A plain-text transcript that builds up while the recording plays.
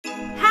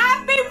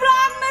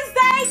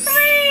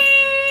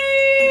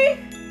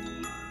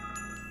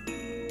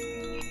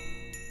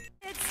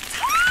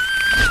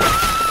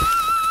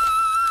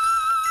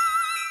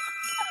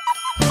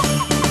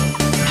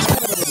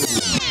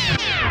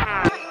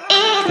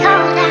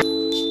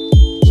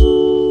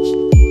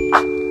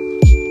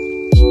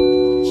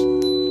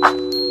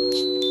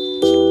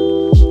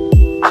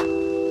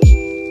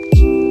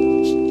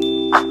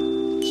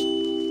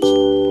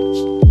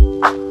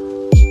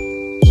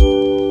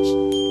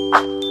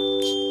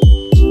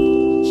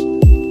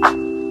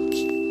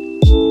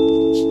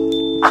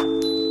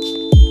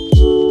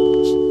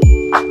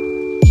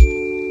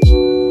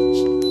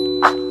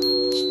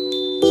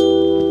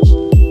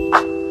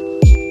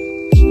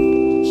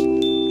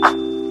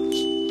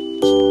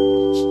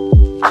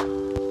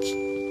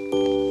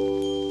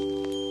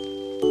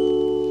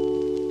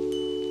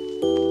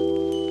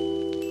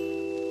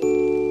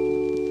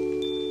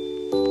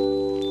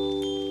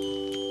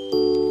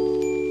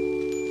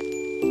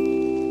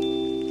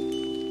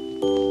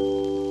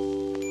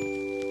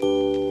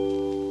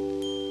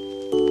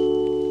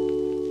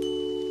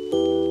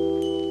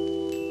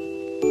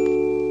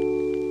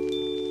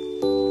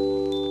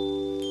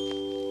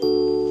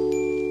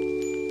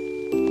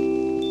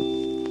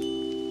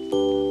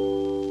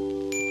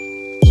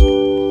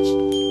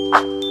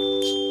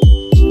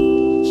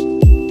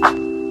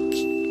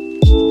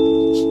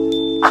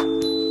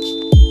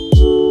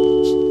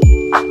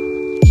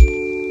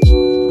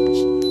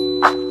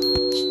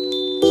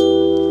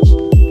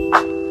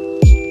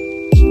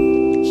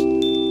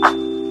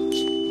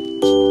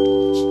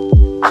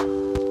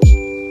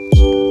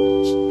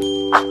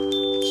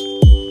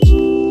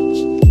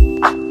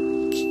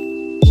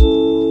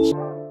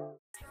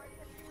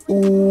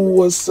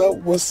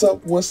What's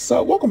up? What's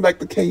up? Welcome back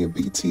to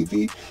K&B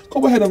TV.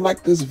 Go ahead and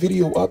like this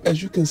video up.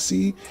 As you can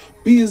see,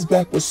 B is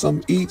back with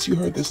some eats. You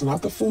heard this,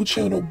 not the food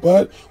channel,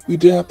 but we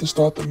did have to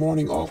start the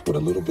morning off with a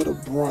little bit of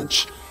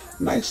brunch.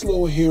 Nice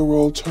little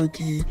hero,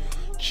 turkey,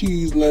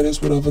 cheese,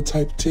 lettuce, whatever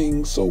type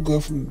thing. So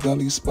good from the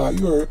deli spot.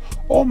 You heard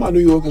all my New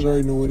Yorkers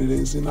already know what it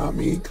is, you know what I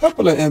mean?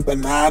 Couple of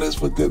empanadas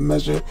for good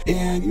measure.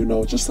 And you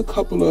know, just a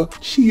couple of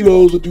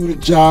Cheetos will do the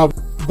job.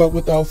 But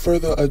without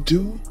further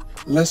ado,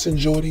 let's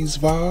enjoy these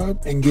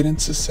vibes and get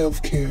into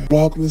self-care.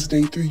 Vlogmas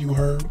Day 3, you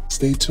heard.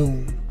 Stay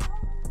tuned.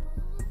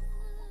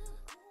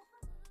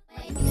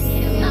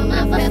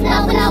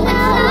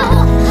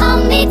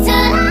 Hold me till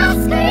I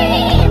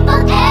scream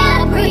for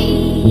every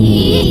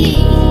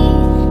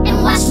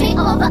and wash me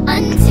over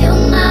until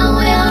my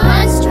will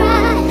runs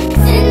dry.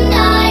 Send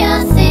all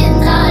your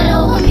sins all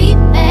over me,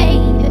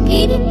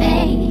 baby,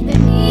 baby.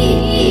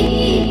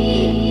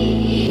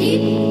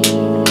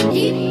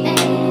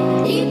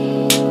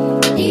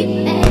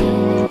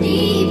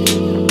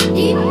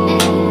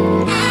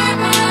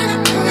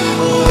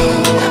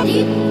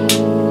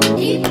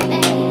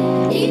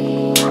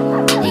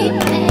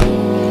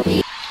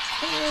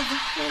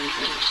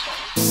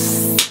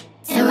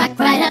 And rock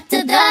right up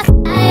to the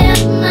side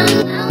of my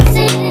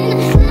mountain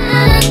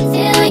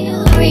until you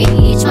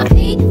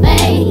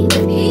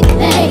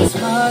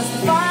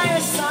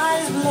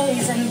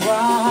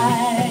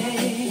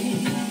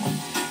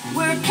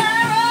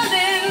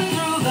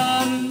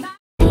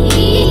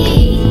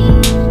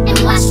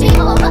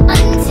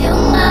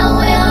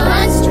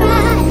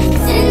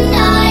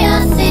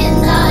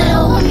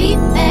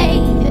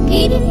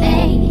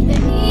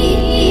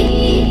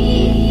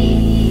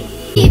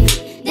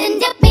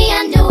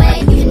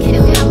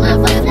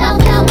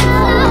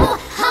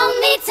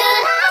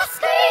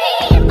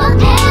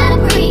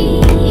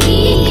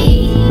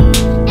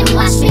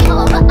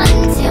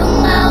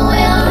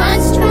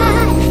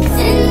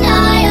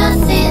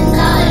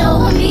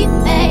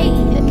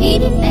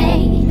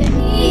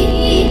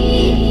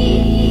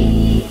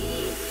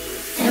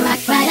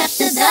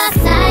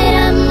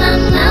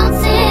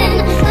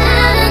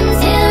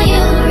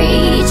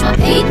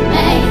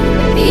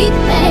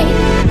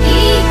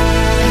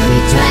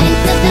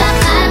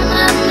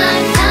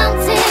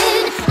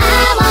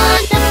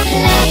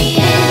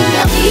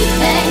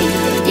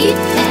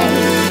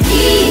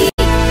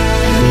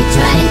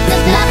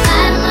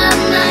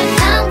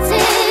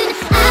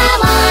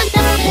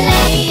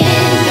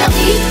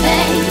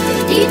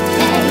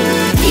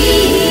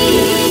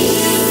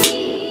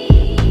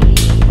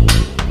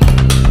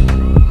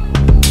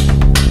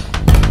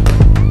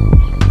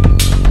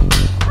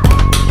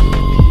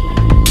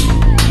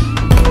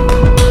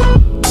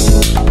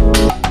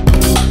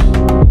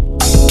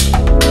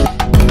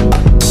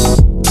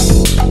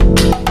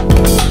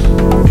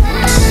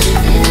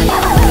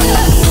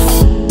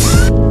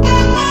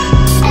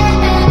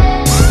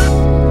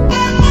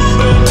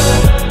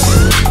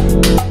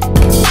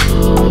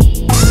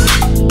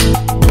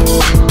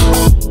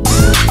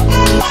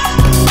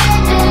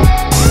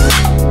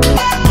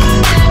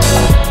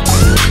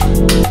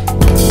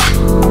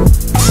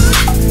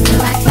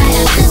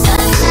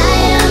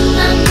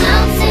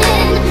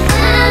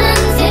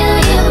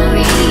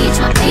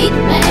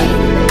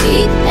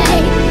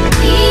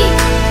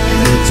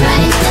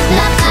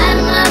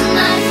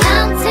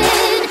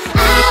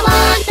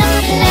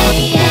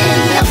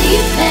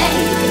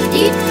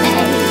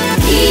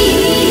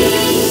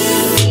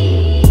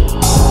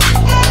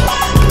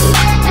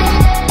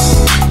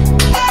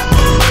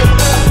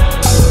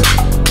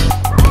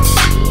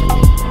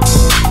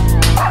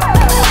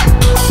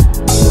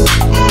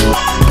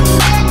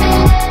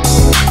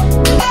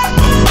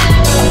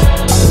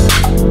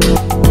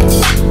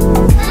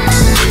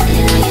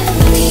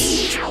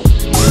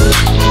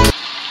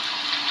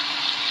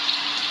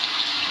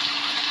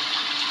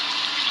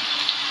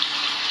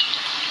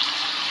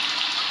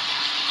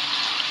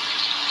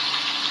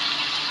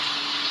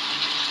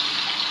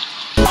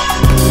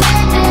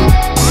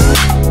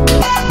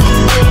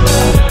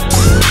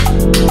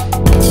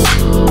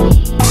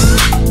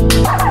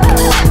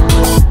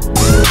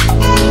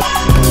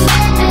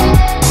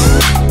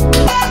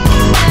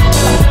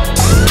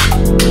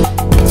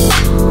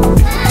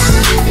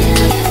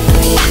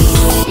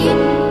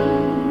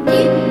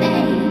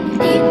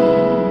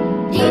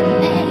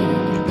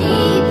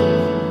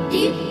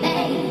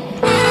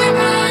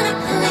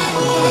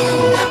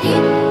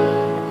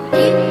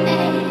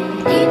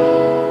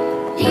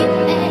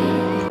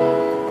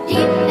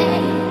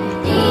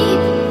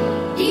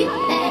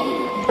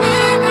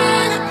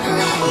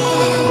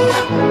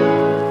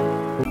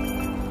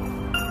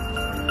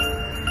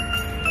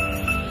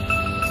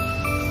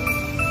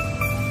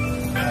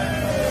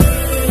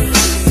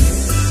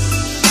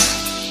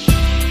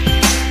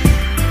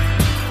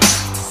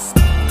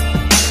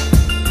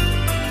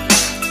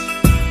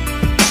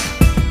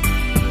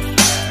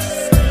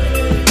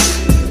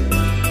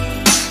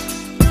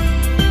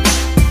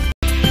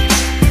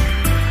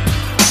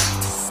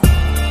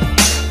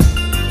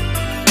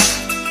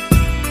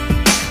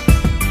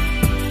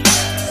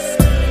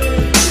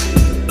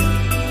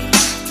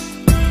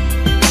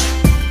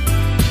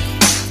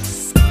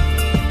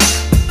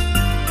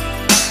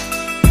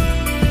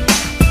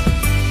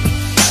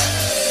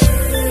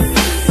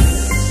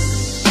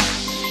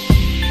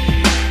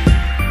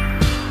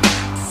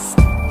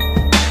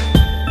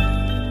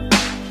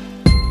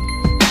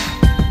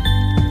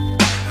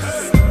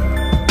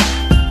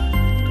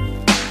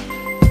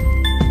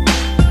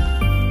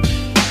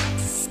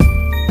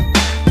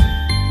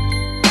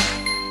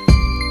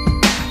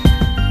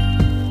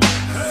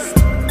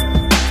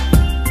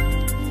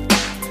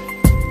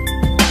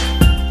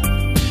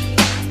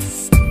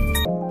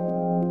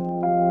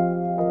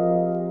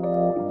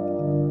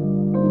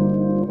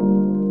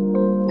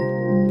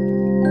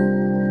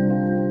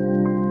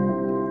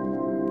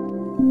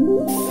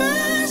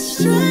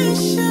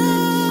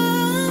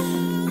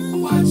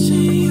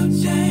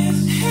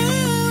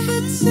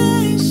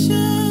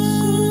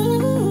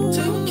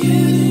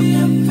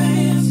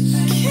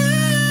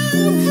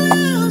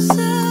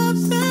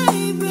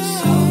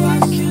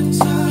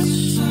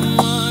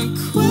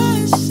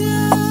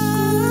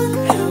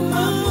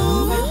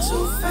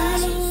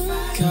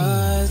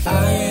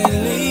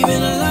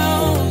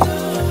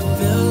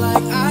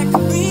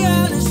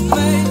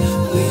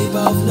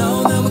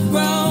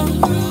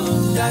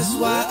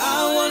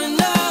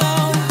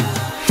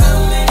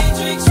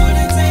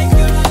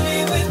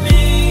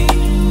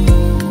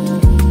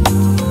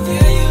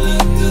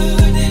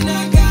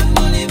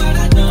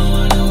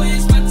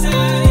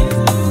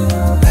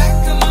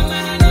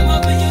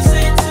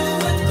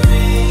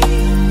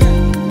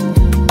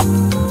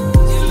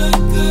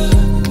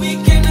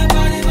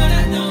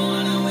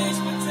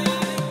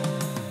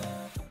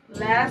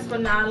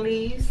not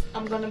least,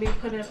 I'm gonna be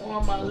putting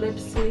on my lip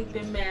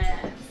sleeping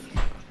mask.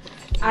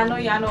 I know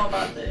y'all know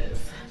about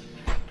this.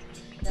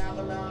 Down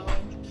below.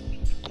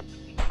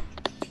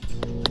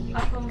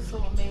 I feel so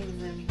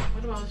amazing.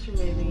 What about you,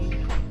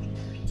 baby?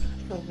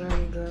 I feel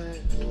very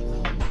good.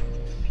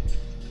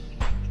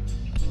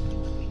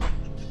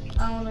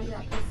 I don't know if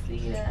y'all can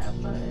see that,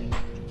 but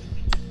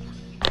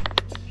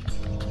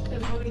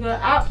it's really good.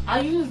 I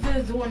use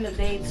this during the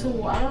day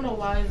too. I don't know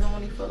why it's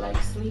only for like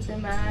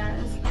sleeping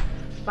masks,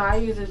 but I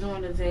use it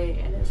during the day,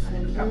 and it's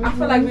really good. I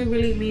feel like we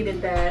really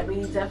needed that.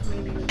 We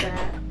definitely needed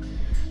that.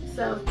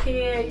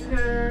 Self-care, you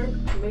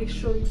heard. Make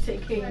sure you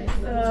take care of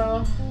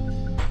yourself.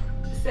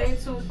 Stay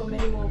tuned for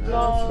many more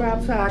vlogs.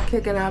 Subscribe to our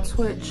Kick and our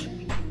Twitch.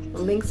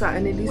 Links are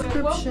in the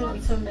description.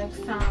 Until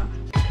next time.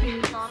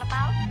 Peace.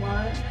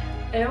 One.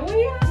 And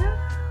we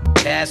are.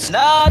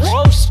 Chestnut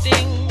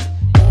roasting,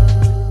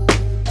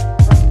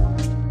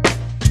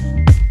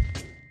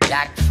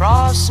 Jack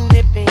Frost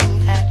nipping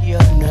at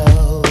your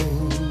nose.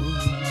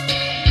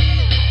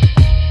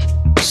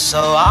 So